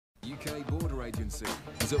UK border agency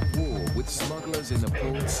is at war with smugglers in the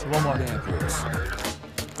ports and airports.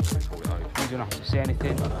 You don't have to say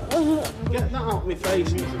anything. Get that out of my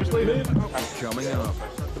face. Coming up,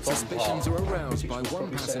 suspicions are aroused by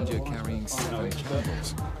one passenger carrying 7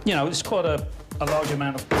 candles. You know, it's quite a large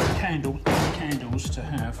amount of candles to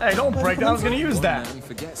have. Hey, don't break that. I was going to use that. One man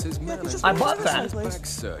forgets his manners. I bought that. His bag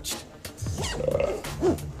searched.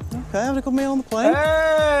 Okay, having a good meal on the plane.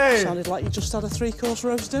 Hey! Sounded like you just had a 3-course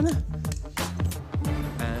roast dinner.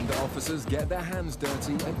 And officers get their hands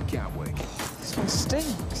dirty at Gatwick. This one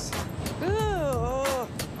stinks.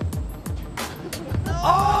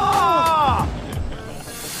 Ah!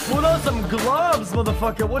 Put on some gloves,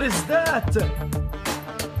 motherfucker. What is that?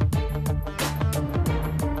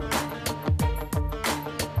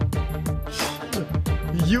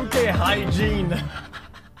 UK hygiene.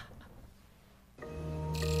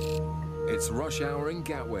 It's rush hour in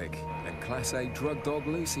Gatwick, and Class A drug dog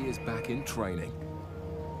Lucy is back in training.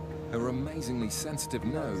 Her amazingly sensitive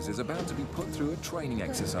nose is about to be put through a training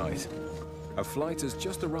exercise. A flight has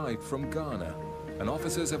just arrived from Ghana, and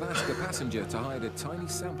officers have asked the passenger to hide a tiny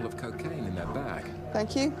sample of cocaine in their bag.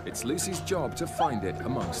 Thank you. It's Lucy's job to find it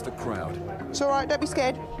amongst the crowd. It's all right, don't be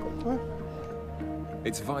scared.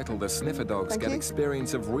 It's vital the sniffer dogs get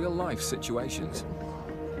experience of real-life situations.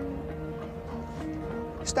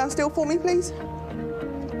 Stand still for me, please.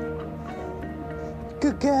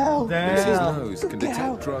 Good girl. Lucy's nose can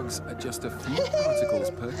detect drugs at just a few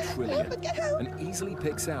particles per trillion and easily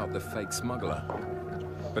picks out the fake smuggler.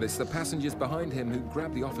 But it's the passengers behind him who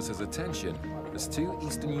grab the officer's attention as 2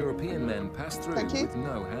 Eastern European men pass through with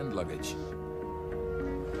no hand luggage.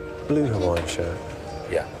 Blue Hawaiian shirt.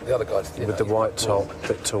 Yeah, the other guys... With the white top, a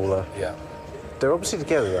bit taller. Yeah. They're obviously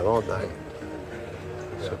together though, aren't they?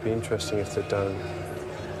 So it'd be interesting if they don't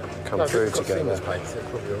come through together. They're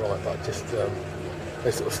probably right, but just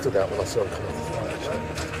they sort of stood out when I saw them come off the flight, actually.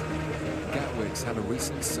 Gatwick's had a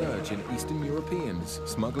recent surge in Eastern Europeans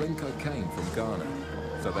smuggling cocaine from Ghana,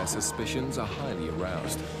 so their suspicions are highly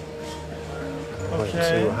aroused. Wait and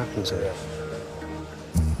see what happens here.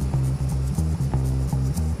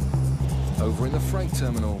 Over in the freight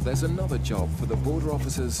terminal, there's another job for the border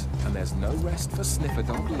officers, and there's no rest for sniffer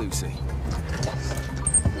dog Lucy.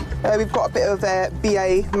 We've got a bit of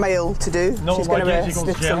BA mail to do. She's going to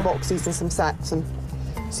sniff some boxes and some sacks and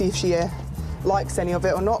see if she likes any of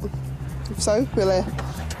it or not. If so, we'll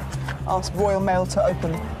ask Royal Mail to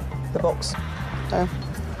open the box. So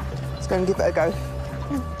let's go and give it a go.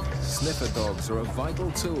 Sniffer dogs are a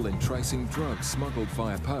vital tool in tracing drugs smuggled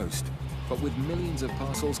via post. But with millions of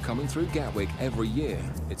parcels coming through Gatwick every year,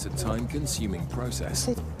 it's a time-consuming process.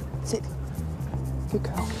 Sit. Sit. Good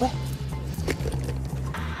girl. Where?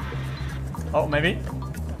 Oh, maybe.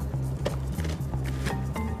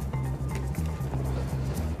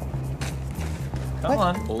 Come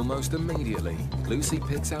on. Almost immediately, Lucy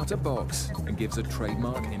picks out a box and gives a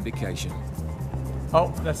trademark indication.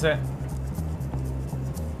 Oh, that's it.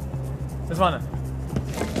 This one.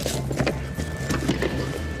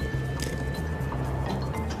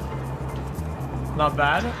 Not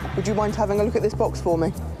bad. Would you mind having a look at this box for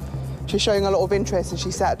me? She's showing a lot of interest and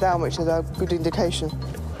she sat down, which is a good indication.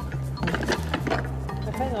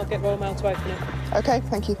 Okay, I'll get Royal Mail to open it. Okay,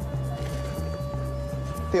 thank you.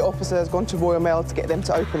 The officer has gone to Royal Mail to get them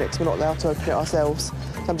to open it because we're not allowed to open it ourselves.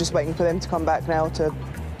 So I'm just waiting for them to come back now to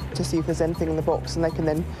see if there's anything in the box, and they can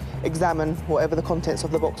then examine whatever the contents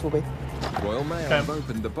of the box will be. Royal Mail have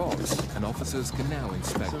opened the box, and officers can now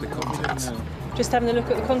inspect the contents. Just having a look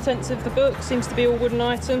at the contents of the book. Seems to be all wooden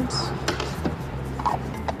items.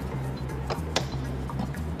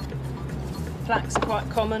 Plaques are quite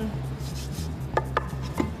common.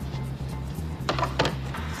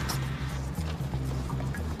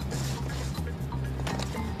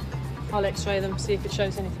 I'll X-ray them, see if it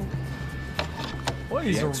shows anything. What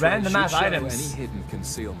is random ass items? Any hidden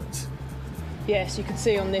concealments. Yes, you can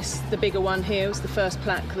see on this, the bigger one here was the first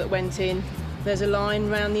plaque that went in. There's a line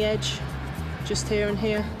round the edge, just here and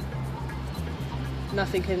here.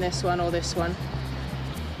 Nothing in this one or this one.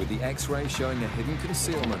 With the X-ray showing a hidden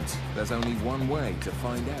concealment, there's only one way to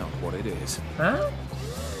find out what it is. Huh?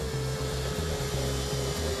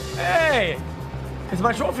 Hey! It's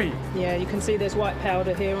my trophy! Yeah, you can see there's white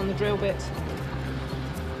powder here on the drill bit.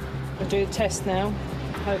 We'll do a test now.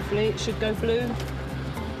 Hopefully it should go blue and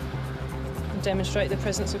demonstrate the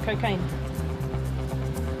presence of cocaine.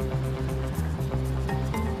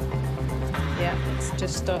 Yeah, it's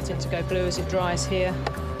just starting to go blue as it dries here,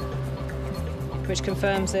 which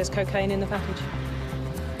confirms there's cocaine in the package.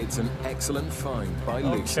 It's an excellent find by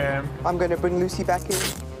Lucy. I'm going to bring Lucy back in.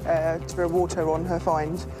 to reward her on her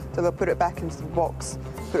find. So they'll put it back into the box,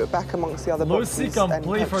 put it back amongst the other Lucy boxes,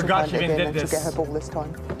 completely forgot she even did and she'll this. get her ball this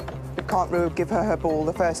time. We can't really give her ball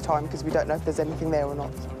the first time because we don't know if there's anything there or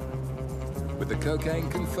not. With the cocaine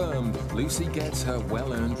confirmed, Lucy gets her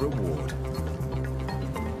well-earned reward.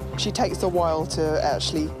 She takes a while to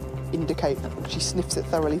actually indicate. She sniffs it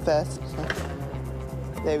thoroughly first. So.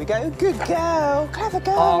 There we go. Good girl. Clever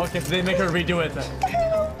girl. Oh, okay, so they make her redo it.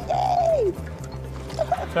 Yay!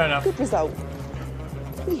 Fair enough. Good result.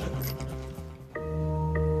 Yeah.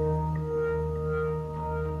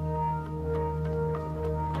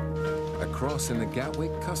 Across in the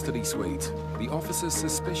Gatwick custody suite, the officer's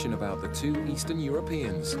suspicion about the two Eastern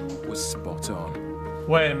Europeans was spot on.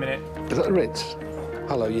 Wait a minute. Is that the Ritz?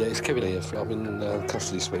 Hello, yeah, it's Kevin here. I'm in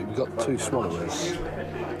custody suite. We've got two smugglers.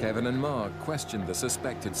 Kevin and Mark questioned the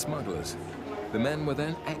suspected smugglers. The men were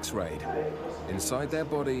then x-rayed. Inside their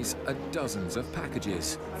bodies are dozens of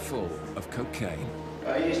packages full of cocaine.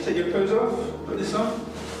 You just take your clothes off, put this on.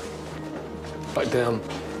 Back down.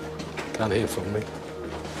 Down here for me.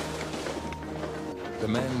 The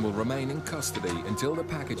men will remain in custody until the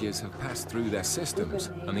packages have passed through their systems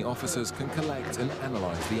and the officers can collect and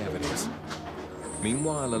analyse the evidence.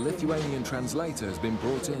 Meanwhile, a Lithuanian translator has been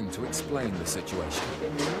brought in to explain the situation.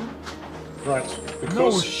 Right.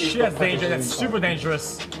 No shit, danger. That's super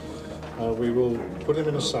dangerous. We will put him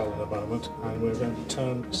in a cell in a moment, and we're going to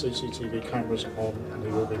turn CCTV cameras on, and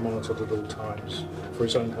he will be monitored at all times for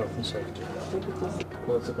his own health and safety.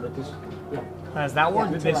 Has that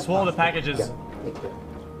worked? Did they swallow the packages?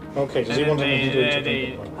 Okay, does he want anything to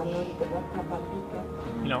do?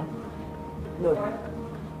 You know?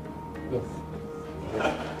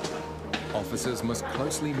 Officers must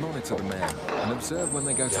closely monitor the men and observe when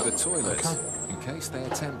they go to the toilets in case they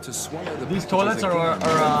attempt to swallow the These packages toilets are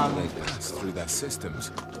again they pass through their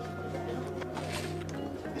systems.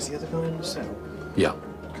 Is the other guy in the cell? Yeah.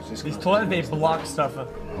 These toilets, they block stuff. So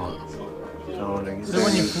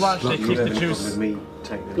when you flush, they keep the juice.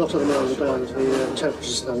 Not at the moment, the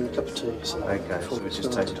temperature's a cup of tea. So okay, so we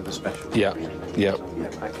just take it to the special. Yeah. Yeah.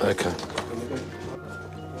 Okay.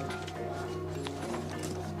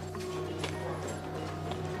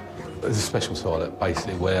 There's a special toilet,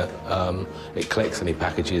 basically, where it collects any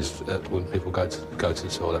packages when people go to the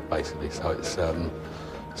toilet, basically. So it's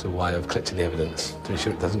a way of collecting the evidence to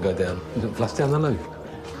ensure it doesn't go down, it doesn't flush down the loo.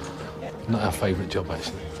 Not our favourite job,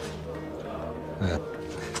 actually. Yeah.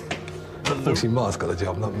 Actually, Mark's got the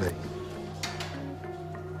job, not me.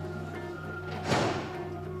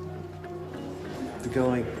 The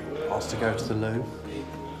guy asked to go to the loo.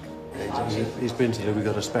 He's been to the loo. We've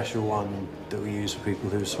got a special one that we use for people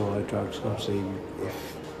who swallow drugs. Obviously,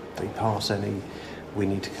 if they pass any, we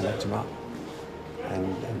need to collect them up.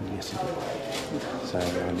 And yes, he did. So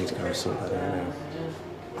I need to go and sort that out now.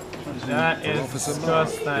 That For is Officer Mark,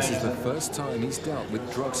 disgusting. this is the first time he's dealt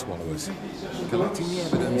with drug swallowers. Collecting the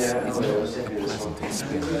evidence is not a pleasant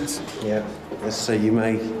experience. Yeah. So you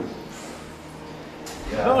may.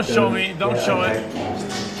 Don't show me, don't show it.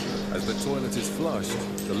 As the toilet is flushed,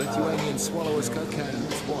 the Lithuanian swallower's cocaine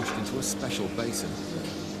is washed into a special basin.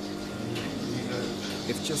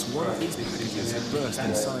 If just one of these packages had burst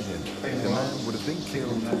inside him, the man would have been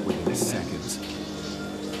killed within seconds.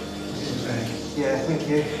 Yeah, thank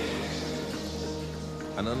you.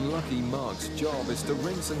 An unlucky Mark's job is to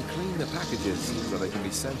rinse and clean the packages so they can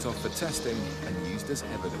be sent off for testing and used as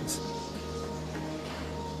evidence.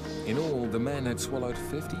 In all, the men had swallowed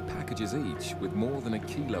 50 packages each with more than 1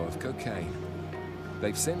 kilo of cocaine.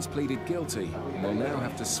 They've since pleaded guilty and will now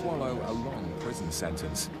have to swallow a long prison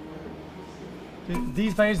sentence.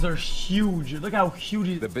 These things are huge. Look how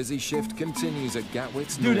huge. The busy shift continues at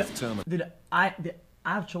Gatwick's Dude, North Terminal. dude, I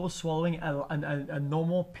have trouble swallowing a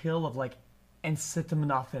normal pill of like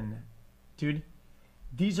acetaminophen. Dude,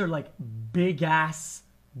 these are like big ass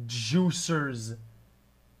juicers.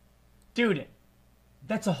 Dude,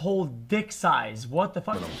 that's a whole dick size. What the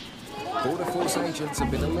fuck? Border Force agents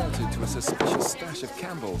have been alerted to a suspicious stash of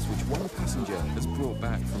Campbells which one passenger has brought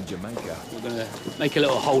back from Jamaica. We're going to make a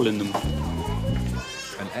little hole in them.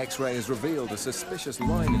 An X-ray has revealed a suspicious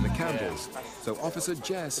line in the Campbells, so Officer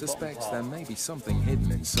Jess suspects there may be something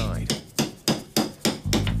hidden inside.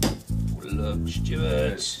 Look,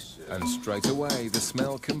 Stuart. And straight away, the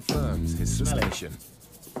smell confirms his suspicion.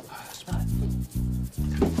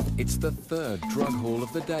 It's the third drug haul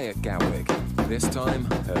of the day at Gatwick. This time,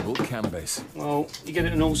 herbal cannabis. Well, you get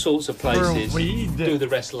it in all sorts of places. Do the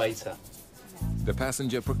rest later. The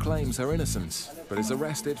passenger proclaims her innocence, but is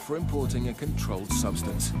arrested for importing a controlled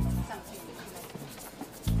substance.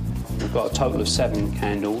 We've got a total of 7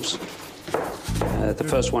 candles. The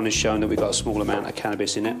first one has shown that we've got a small amount of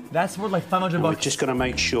cannabis in it. That's worth like 500 bucks. We're just going to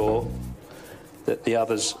make sure that the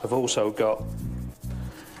others have also got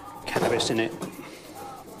cannabis in it.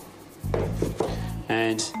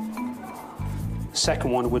 And the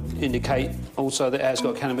second one would indicate also that it has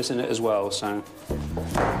got cannabis in it as well. So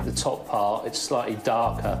the top part, it's slightly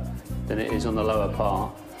darker than it is on the lower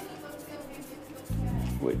part.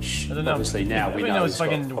 Which obviously now we know it's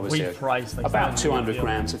got obviously price, like about 200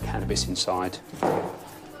 grams of cannabis inside.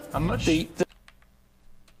 How much?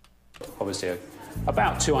 Obviously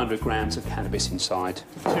about 200 grams of cannabis inside.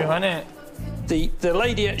 200. The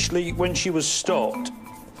lady actually, when she was stopped,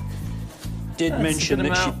 did mention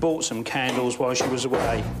that she bought some candles while she was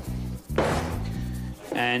away,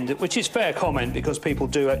 and which is fair comment because people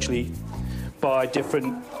do actually buy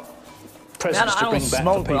different presents to bring back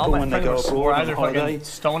for people when they go abroad on holiday.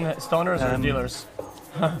 Stoners or dealers.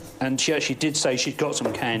 And she actually did say she'd got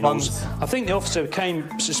some candles. I think the officer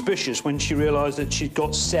became suspicious when she realised that she'd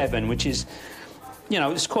got 7, which is, you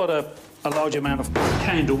know, it's quite a large amount of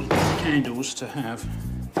candles to have.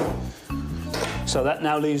 So that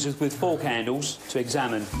now leaves us with 4 candles to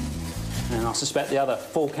examine. And I suspect the other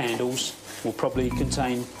 4 candles will probably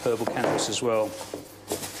contain herbal cannabis as well.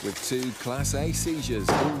 With 2 Class A seizures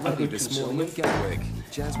already this morning in Gatwick,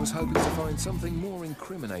 Jazz was hoping to find something more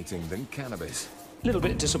incriminating than cannabis. A little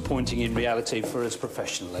bit disappointing in reality for us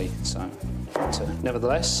professionally, but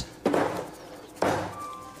nevertheless,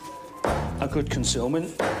 a good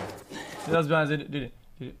concealment. Let's be honest, dude.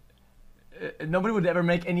 Nobody would ever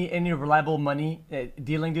make any reliable money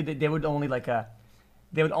dealing, dude. They would only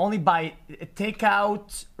they would only buy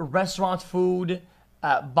takeout, restaurant food,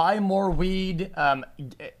 buy more weed,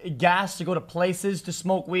 gas to go to places to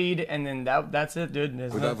smoke weed, and then that's it, dude.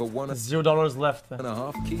 There's With over $0 left.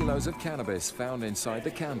 1.5 kilos of cannabis found inside the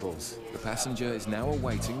candles, the passenger is now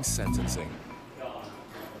awaiting sentencing.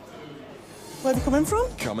 Where are you coming from?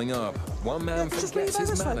 Coming up, one man forgets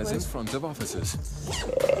his manners in front of officers.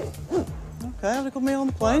 Okay, have a good meal on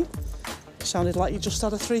the plane. Sounded like you just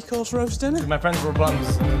had a 3-course roast dinner. My friends were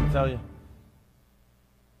bums, I'll tell you.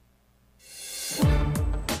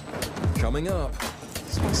 Coming up.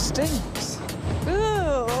 This one stinks.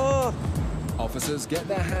 Ugh. Officers get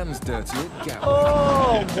their hands dirty at Gatwick.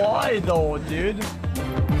 Oh, why though, dude?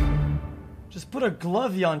 Just put a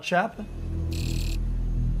glove on, chap.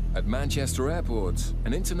 At Manchester Airport,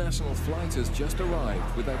 an international flight has just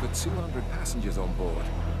arrived with over 200 passengers on board.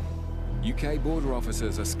 UK border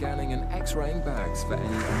officers are scanning and x-raying bags for any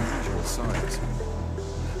unusual signs.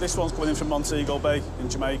 This one's coming in from Montego Bay in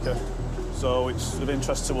Jamaica, so it's of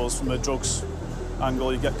interest to us from a drugs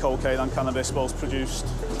angle. You get cocaine and cannabis both produced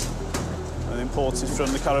and imported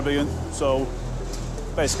from the Caribbean, so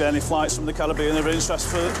basically any flights from the Caribbean are of interest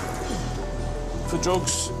for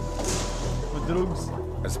drugs.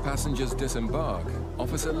 As passengers disembark,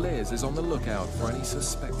 Officer Liz is on the lookout for any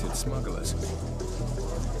suspected smugglers.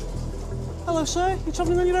 Hello, sir. You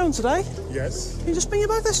travelling on your own today? Yes. Can you just bring your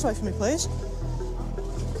bag this way for me, please?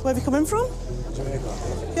 Where have you come in from? Jamaica.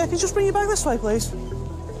 Yeah, can you just bring your bag this way, please? Do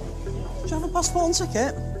you have a passport and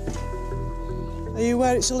ticket? Are you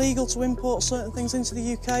aware it's illegal to import certain things into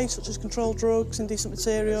the UK, such as controlled drugs, indecent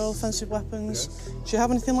material, offensive weapons? Yes. Do you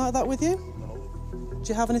have anything like that with you? No. Do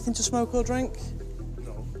you have anything to smoke or drink?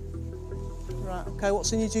 No. Right, OK,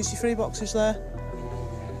 what's in your duty-free boxes there?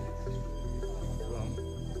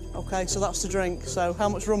 OK, so that's the drink. So how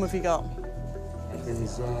much rum have you got? It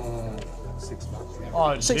is 6 bottles.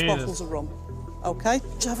 Oh, 6 bottles of rum. OK. Do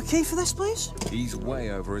you have a key for this, please? He's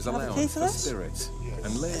way over his allowance for spirits,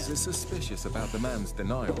 and Liz is suspicious about the man's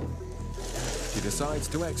denial. She decides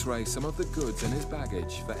to x-ray some of the goods in his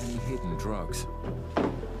baggage for any hidden drugs.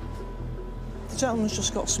 The gentleman's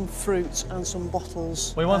just got some fruit and some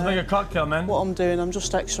bottles. We want to make a cocktail, man. What I'm doing, I'm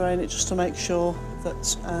just x-raying it just to make sure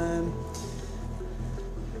that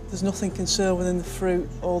there's nothing concealed within the fruit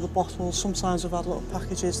or the bottles. Sometimes I've had little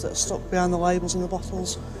packages that are stuck behind the labels in the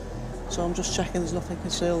bottles. So I'm just checking there's nothing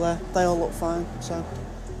concealed there. They all look fine, so.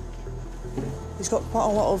 He's got quite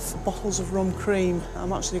a lot of bottles of rum cream.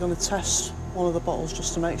 I'm actually going to test one of the bottles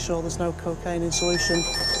just to make sure there's no cocaine in solution.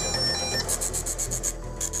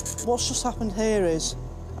 What's just happened here is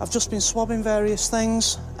I've just been swabbing various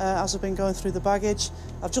things as I've been going through the baggage.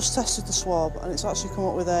 I've just tested the swab and it's actually come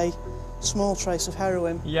up with a small trace of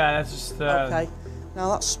heroin. Yeah, that's just... OK.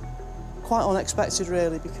 Now that's quite unexpected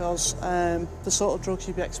really because the sort of drugs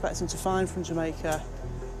you'd be expecting to find from Jamaica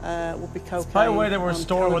would be cocaine. By the way, they were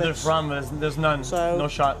stored where they're from, there's none, so no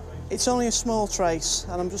shot. It's only a small trace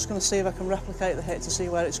and I'm just going to see if I can replicate the hit to see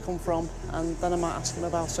where it's come from and then I might ask him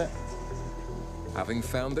about it. Having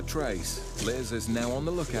found the trace, Liz is now on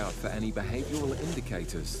the lookout for any behavioural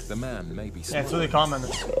indicators the man may be smoking. Yeah, it's really common.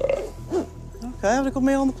 Okay, having a good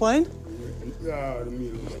meal on the plane? Yeah, the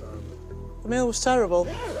meal was terrible. The meal was terrible?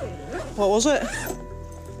 What was it?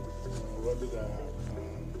 What did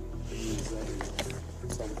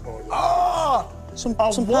I have? Some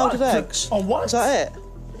powdered eggs? A what? Is that it?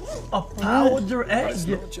 A powder egg? It's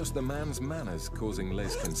not just the man's manners causing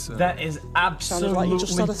Liz concern. That is absolutely Sounded like you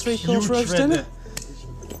just had a 3-course roast dinner.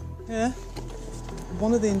 Yeah.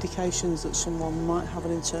 One of the indications that someone might have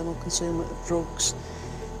an internal consumption of drugs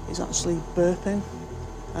is actually burping.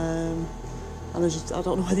 And I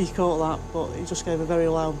don't know whether you caught that, but he just gave a very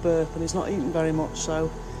loud burp and he's not eating very much, so,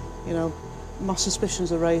 you know, my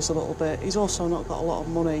suspicions are raised a little bit. He's also not got a lot of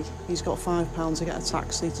money. He's got £5 to get a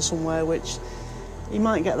taxi to somewhere, which he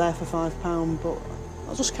might get there for £5, but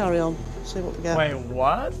I'll just carry on, see what we get. Wait,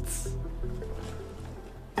 what?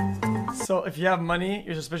 So if you have money,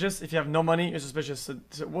 you're suspicious. If you have no money, you're suspicious. So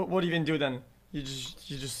what do you even do then? You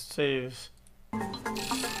just say.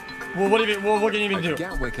 Well, what can you even do? At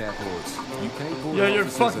Gatwick Airport, UK border You're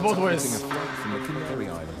officers fucked are both ways. targeting a flight from the Canary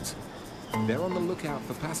Islands. They're on the lookout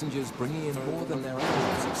for passengers bringing in more than their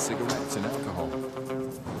hours of cigarettes and alcohol.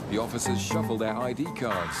 The officers shuffle their ID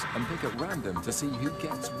cards and pick at random to see who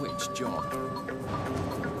gets which job.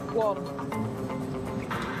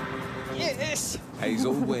 1. Yes!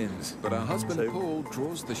 Hazel wins, but her husband Paul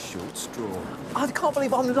draws the short straw. I can't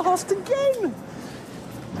believe I'm last again!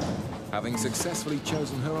 Having successfully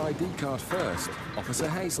chosen her ID card first, Officer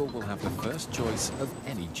Hazel will have the first choice of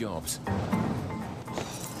any jobs.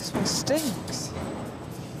 This one stinks.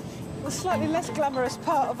 The slightly less glamorous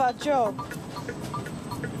part of our job.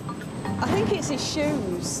 I think it's his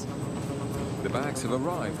shoes. The bags have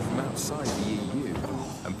arrived from outside the EU,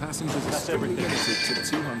 and passengers are strictly limited to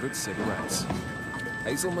 200 cigarettes.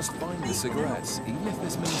 Hazel must find the cigarettes, even if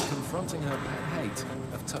this means confronting her pet hate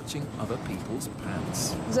of touching other people's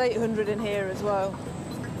pants. There's 800 in here as well.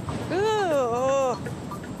 Ooh.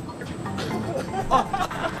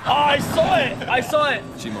 I saw it! I saw it!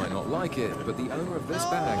 She might not like it, but the owner of this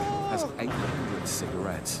bag has 800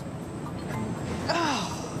 cigarettes.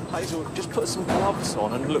 Hazel, just put some gloves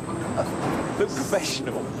on and look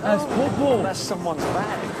professional. That's purple. That's someone's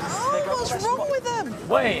bag. Oh, what's wrong with them?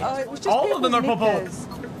 Wait, it was just all of them are purple.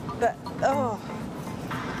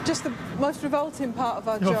 Just the most revolting part of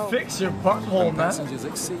our You'll job. fix your butthole, When man. passengers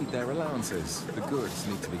exceed their allowances, the goods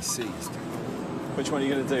need to be seized. Which one are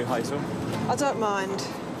you going to do, Hazel? I don't mind.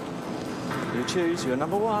 You choose. You're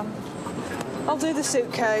number 1. I'll do the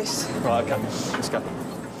suitcase. Right, okay. Let's go.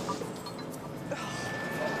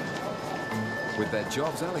 With their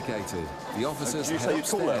jobs allocated, the officers Did you head say you'd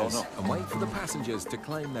call that or upstairs not? and wait for the passengers to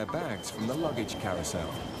claim their bags from the luggage carousel.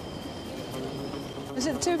 Is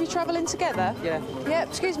it the two of you travelling together? Yeah. Yeah,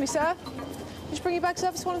 excuse me, sir. Just bring your bags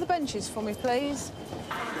over to one of the benches for me, please.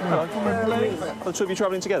 Hello. The two of you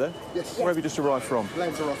travelling together? Yes. Where have you just arrived from?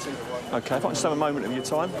 Lanzarote. Okay, if I just have a moment of your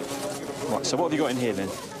time. Right, so what have you got in here then?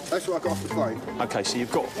 That's what I got off the plane. Okay, so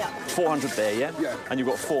you've got 400 there, yeah? Yeah. And you've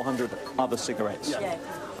got 400 other cigarettes? Yeah.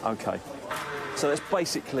 Okay. So that's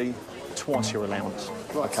basically twice your allowance.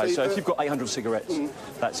 Right, okay, see, so if you've got 800 cigarettes,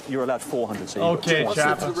 that's you're allowed 400. So you've Okay, got I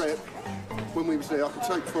twice. said to the rep, when we was there, I could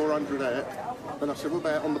take 400 out. And I said, what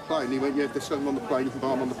about on the plane? He went, yeah, there's some on the plane, you can buy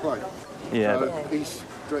them on the plane. Yeah, So but- he's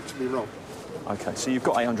directed me wrong. Okay, so you've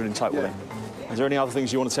got 800 in total then. Is there any other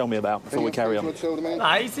things you want to tell me about before we carry on?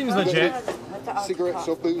 Nah, he seems legit. Cigarettes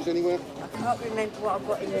or booze anywhere? I can't remember what I've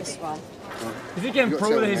got in this one. If he can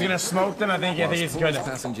prove that he's gonna smoke them, I think he's good. Whilst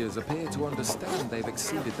passengers appear to understand they've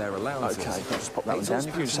exceeded their allowances. Okay, I'll just pop that one down.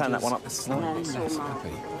 If you just hand that one up. Slightly less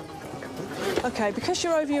happy. OK, because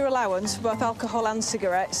you're over your allowance for both alcohol and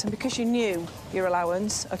cigarettes, and because you knew your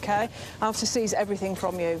allowance, OK, I have to seize everything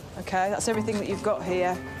from you, OK? That's everything that you've got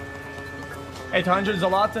here. 800 is a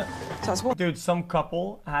lot. So that's what. Dude, some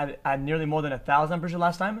couple had nearly more than 1,000, I'm pretty sure,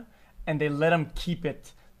 last time, and they let them keep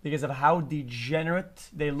it because of how degenerate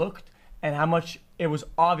they looked and how much it was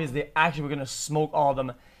obvious they actually were gonna smoke all of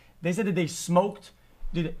them. They said that they smoked,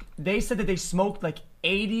 dude, they said that they smoked like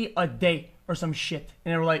 80 a day or some shit,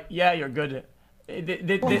 and they were like, yeah, you're good.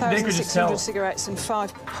 They could just tell. 1,600 cigarettes and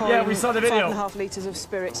 5.5 Yeah, we saw the video. litres of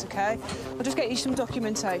spirits, OK? I'll just get you some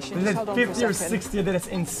documentation. They Just said hold on for a 50 or second. 60 a day, that's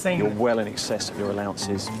insane. You're well in excess of your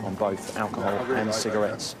allowances on both alcohol and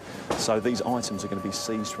cigarettes. So these items are going to be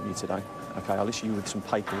seized from you today. Okay, I'll issue you with some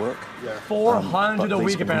paperwork. 400 but a these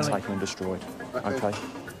week, are gonna be apparently. taken and destroyed. Okay.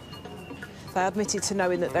 They admitted to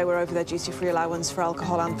knowing that they were over their duty-free allowance for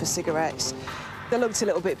alcohol and for cigarettes. They looked a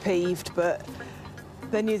little bit peeved, but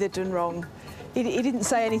they knew they'd done wrong. He didn't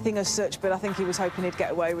say anything as such, but I think he was hoping he'd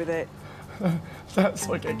get away with it. That's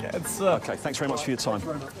like a cancer. Okay, thanks very much for your time.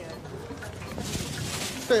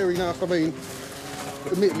 Fair enough. I mean,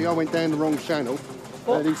 admittedly, I went down the wrong channel.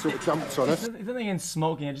 He sort of jumps on us. It's nothing in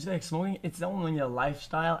smoking. I just think smoking. It's only your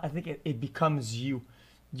lifestyle. I think it becomes you.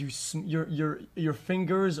 Your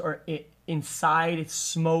fingers are inside. It's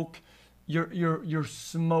smoke. You're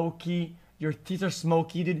smoky. Your teeth are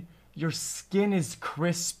smoky, dude. Your skin is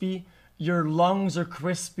crispy. Your lungs are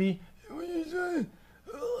crispy. What are you doing?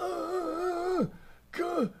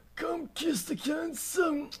 Come kiss the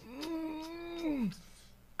cancer.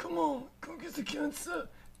 Come on, come kiss the cancer.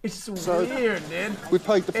 It's weird, dude. We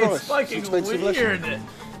paid the price. It's fucking weird.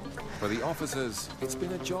 For the officers, it's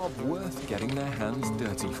been a job worth getting their hands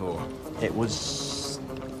dirty for. It was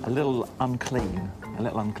a little unclean,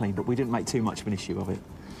 but we didn't make too much of an issue of it.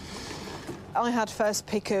 I had first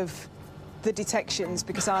pick of the detections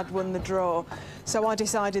because I'd won the draw, so I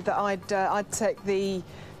decided that I'd take the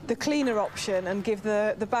cleaner option and give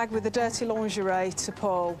the bag with the dirty lingerie to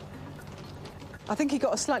Paul. I think he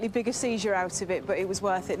got a slightly bigger seizure out of it, but it was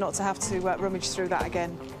worth it not to have to rummage through that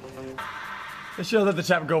again. Let's show let the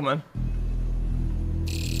chap go, man.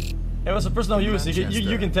 It was a personal use.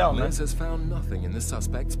 You can tell, man. Liz has found nothing in the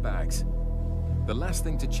suspect's bags. The last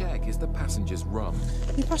thing to check is the passenger's rum.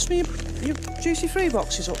 Can you pass me your duty-free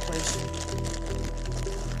boxes up, please?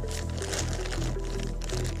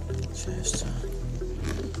 Cheers.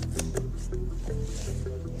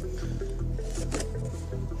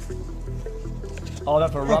 Oh,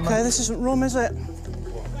 that for rum? Okay, this isn't rum, is it?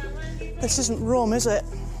 This isn't rum, is it?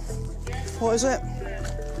 What is it?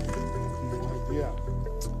 Yeah.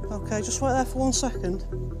 Okay, just wait there for 1 second.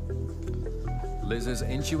 Liz's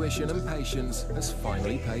intuition and patience has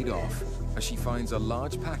finally paid off as she finds a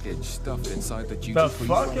large package stuffed inside the duty-free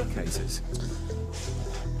phone cases.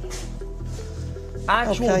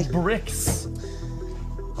 Actual bricks.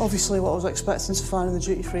 Obviously, what I was expecting to find in the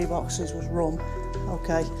duty-free boxes was rum.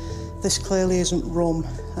 Okay, this clearly isn't rum,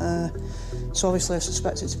 so obviously I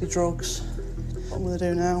suspect it to be drugs. What I'm going to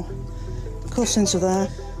do now, cut into there.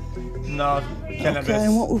 No, cannabis. Okay,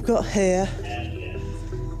 and what we've got here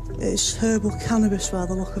is herbal cannabis by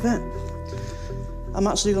the look of it. I'm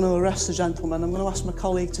actually going to arrest the gentleman. I'm going to ask my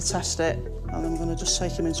colleague to test it, and I'm going to just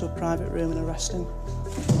take him into a private room and arrest him.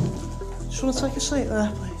 Just want to take a seat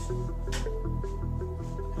there, please.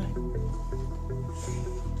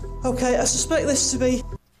 Okay, I suspect this to be...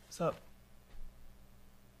 What's up?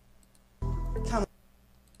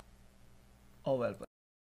 Oh, well.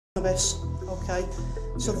 Cannabis. Okay,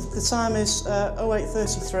 so the time is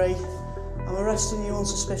 08:33. I'm arresting you on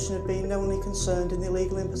suspicion of being knowingly concerned in the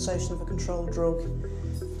illegal importation of a controlled drug.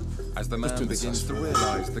 As the man begins to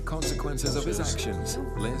realise the consequences of his actions,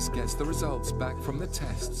 Liz gets the results back from the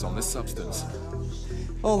tests on the substance.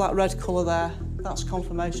 All that red colour there, that's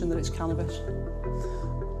confirmation that it's cannabis.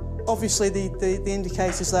 Obviously, the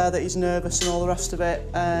indicators there that he's nervous and all the rest of it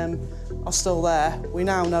are still there. We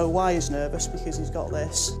now know why he's nervous, because he's got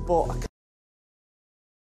this, but...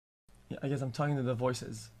 Yeah, I guess I'm talking to the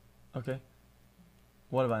voices. Okay.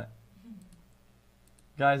 What about it?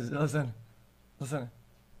 Guys, listen. Listen.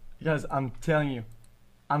 Guys, I'm telling you.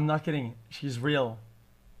 I'm not kidding. She's real.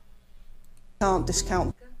 Can't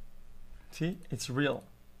discount. See? It's real.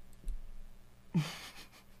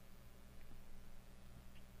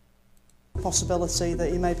 Possibility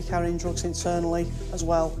that he may be carrying drugs internally as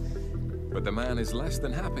well. But the man is less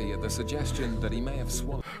than happy at the suggestion that he may have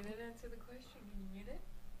swallowed. Can you answer the question? Can you mute it?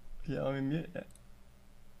 Yeah, I'm in mute. Yeah.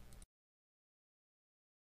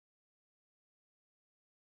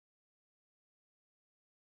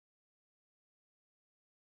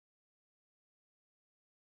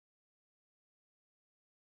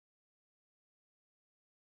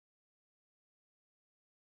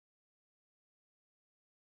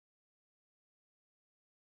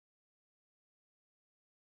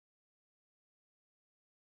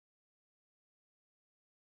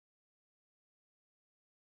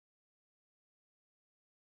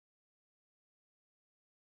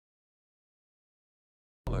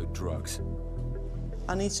 Drugs.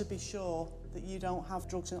 I need to be sure that you don't have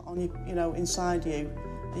drugs on you, inside you.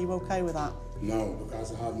 Are you okay with that? No,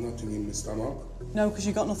 because I have nothing in my stomach. No, because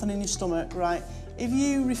you've got nothing in your stomach, right? If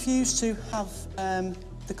you refuse to have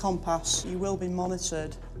the compass, you will be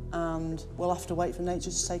monitored, and we'll have to wait for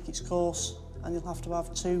nature to take its course, and you'll have to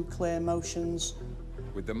have 2 clear motions.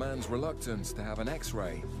 With the man's reluctance to have an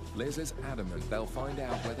X-ray, Liz is adamant they'll find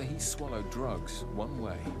out whether he swallowed drugs one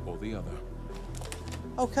way or the other.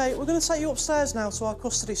 Okay, we're going to take you upstairs now to our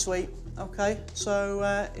custody suite, okay? So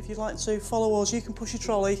if you'd like to follow us, you can push your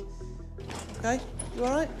trolley. Okay, you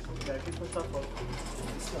all right?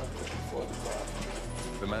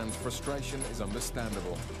 The man's frustration is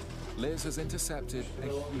understandable. Liz has intercepted a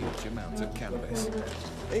huge amount of cannabis.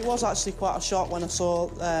 It was actually quite a shock when I saw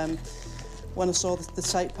the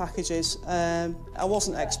tape packages. I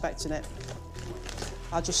wasn't expecting it.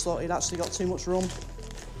 I just thought he'd actually got too much rum.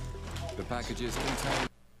 The packages contain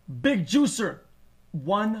Big Juicer,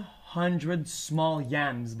 100 small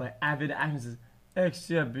yams by Avid Actions.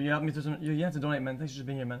 XC, you helped me through some. You have to donate, man. Thanks for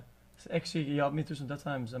being here, man. XC, you helped me through some tough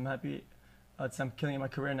times. I'm happy. I'm killing my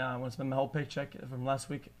career now. I want to spend my whole paycheck from last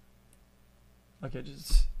week. Okay,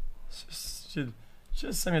 just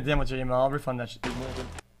send me a DM with your email. I'll refund that shit. What the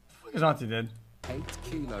fuck is Auntie did? 8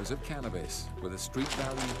 kilos of cannabis with a street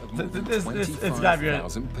value of more than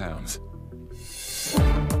 £25,000.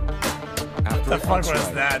 After the fuck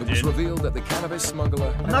was that, it was revealed that the cannabis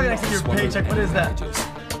smuggler. I'm not gonna see your paycheck. What is that?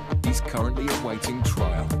 He's currently awaiting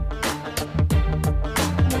trial.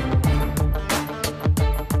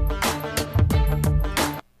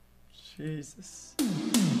 Jesus.